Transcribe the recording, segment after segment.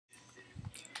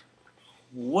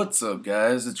What's up,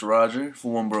 guys? It's Roger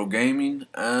for One Bro Gaming,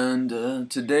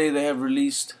 and today they have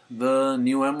released the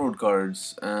new Emerald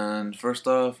cards. And first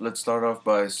off, let's start off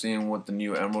by seeing what the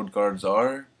new Emerald cards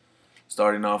are.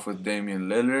 Starting off with Damian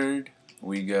Lillard,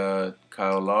 we got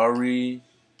Kyle Lowry,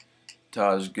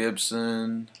 Taj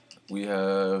Gibson, we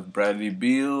have Bradley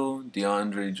Beal,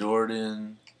 DeAndre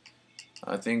Jordan,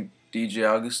 I think DJ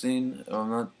Augustine.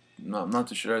 I'm not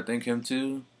too sure. I think him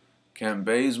too. Kent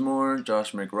Bazemore,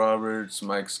 Josh McRoberts,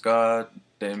 Mike Scott,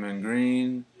 Damon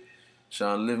Green,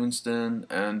 Sean Livingston,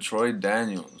 and Troy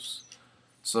Daniels.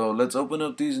 So let's open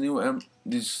up these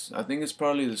these. I think it's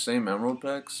probably the same Emerald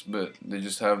packs, but they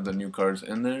just have the new cards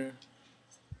in there.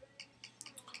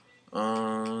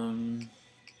 Um,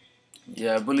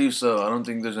 yeah, I believe so. I don't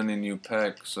think there's any new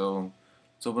packs, so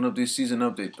let's open up these season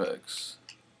update packs.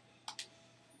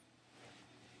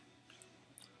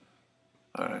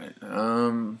 Alright,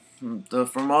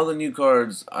 from all the new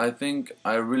cards, I think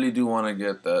I really do want to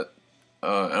get that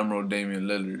Emerald Damian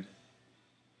Lillard.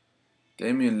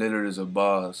 Damian Lillard is a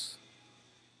boss.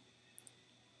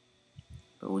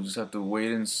 But we'll just have to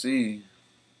wait and see.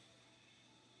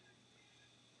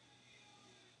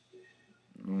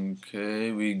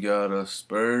 Okay, we got a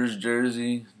Spurs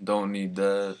jersey. Don't need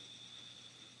that.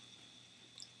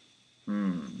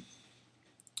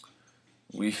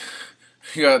 We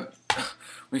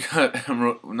we got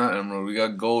Emerald, not Emerald. We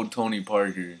got Gold Tony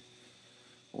Parker.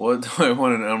 What do I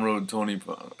want an Emerald Tony?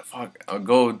 Fuck, a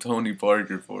Gold Tony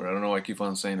Parker for? I don't know why I keep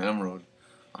on saying Emerald.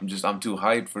 I'm too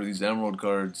hyped for these Emerald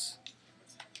cards.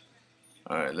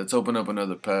 Alright, let's open up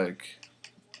another pack.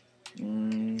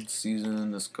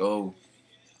 Season, let's go.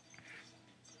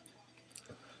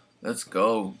 Let's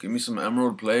go. Give me some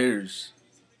Emerald players.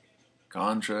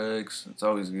 Contracts, it's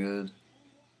always good.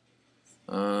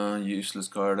 Useless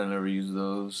card, I never use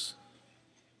those.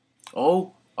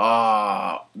 Oh,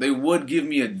 they would give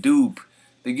me a dupe.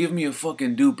 They give me a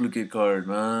fucking duplicate card,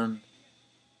 man.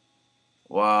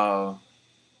 Wow.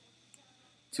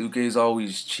 2K's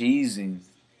always cheesing.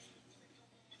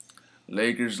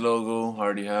 Lakers logo,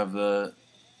 already have that.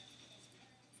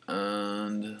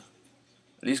 And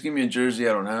at least give me a jersey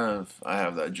I don't have. I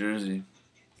have that jersey.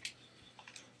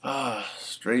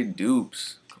 Straight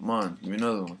dupes. Come on, give me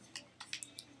another one.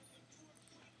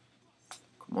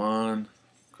 Come on.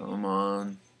 Come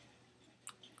on.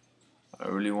 I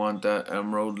really want that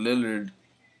Emerald Lillard.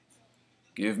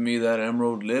 Give me that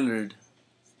Emerald Lillard.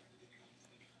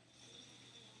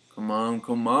 Come on,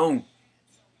 come on.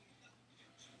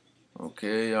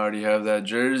 Okay, I already have that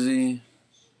jersey.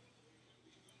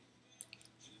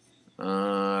 I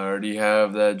already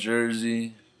have that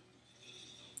jersey.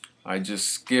 I just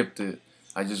skipped it.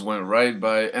 I just went right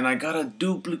by it. And I got a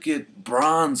duplicate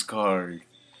bronze card.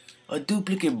 A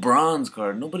duplicate bronze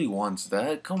card. Nobody wants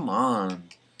that. Come on.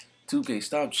 2K,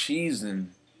 stop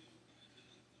cheesing.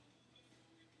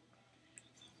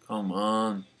 Come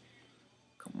on.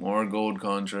 More gold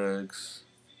contracts.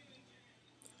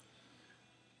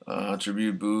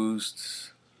 Attribute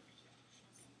boosts.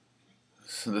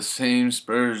 The same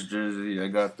Spurs jersey. I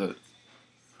got the.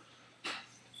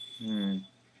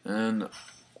 And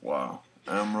wow,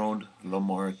 Emerald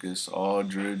LaMarcus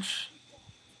Aldridge.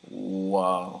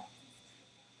 Wow.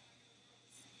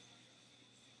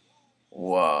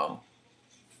 Wow.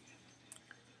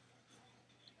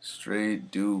 Straight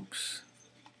dupes.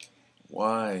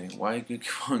 Why? Why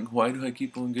do I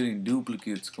keep on getting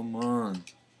duplicates? Come on.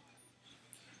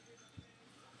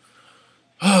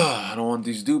 I don't want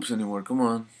these dupes anymore. Come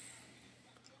on.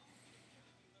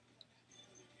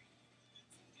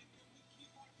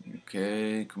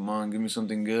 Okay, come on. Give me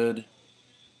something good.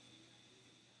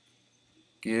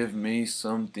 Give me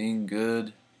something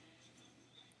good.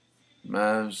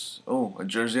 Mavs. Oh, a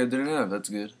jersey I didn't have. That's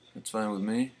good. That's fine with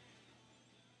me.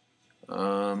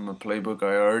 A playbook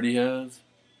I already have.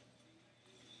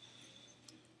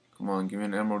 Come on, give me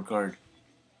an emerald card.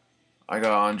 I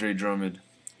got Andre Drummond.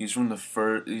 He's from the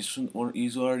first.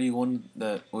 He's already one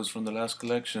that was from the last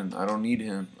collection. I don't need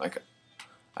him. Like,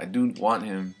 I do want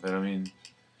him, but I mean,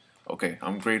 okay,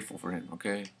 I'm grateful for him.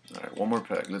 Okay, all right, one more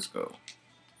pack. Let's go.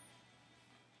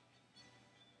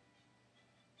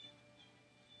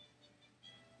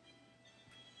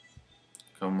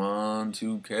 Come on,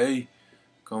 2K.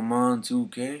 Come on,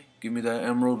 2K. Give me that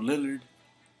Emerald Lillard.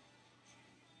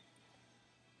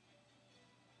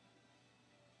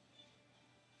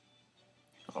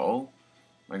 Oh,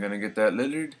 am I gonna get that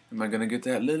Lillard? Am I gonna get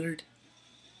that Lillard?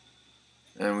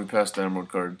 And we passed the Emerald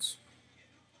cards.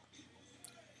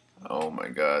 Oh my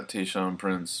God, Tayshaun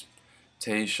Prince.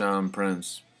 Tayshaun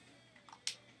Prince.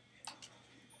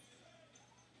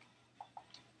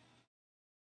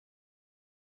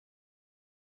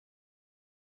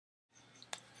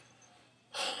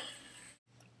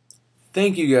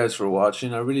 Thank you guys for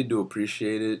watching. I really do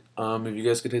appreciate it. If you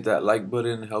guys could hit that like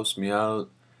button, it helps me out.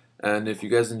 And if you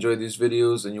guys enjoy these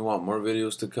videos and you want more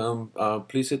videos to come,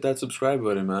 please hit that subscribe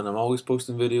button, man. I'm always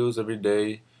posting videos every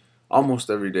day, almost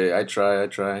every day. I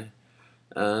try.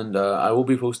 And I will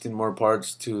be posting more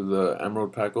parts to the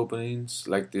Emerald Pack openings,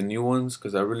 like the new ones,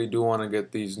 because I really do want to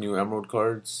get these new Emerald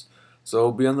cards.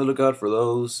 So be on the lookout for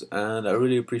those, and I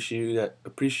really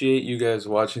appreciate you guys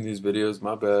watching these videos.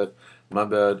 My bad.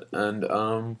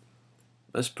 And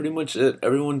that's pretty much it.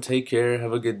 Everyone take care,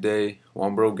 have a good day.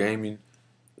 One Bro Gaming.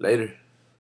 Later.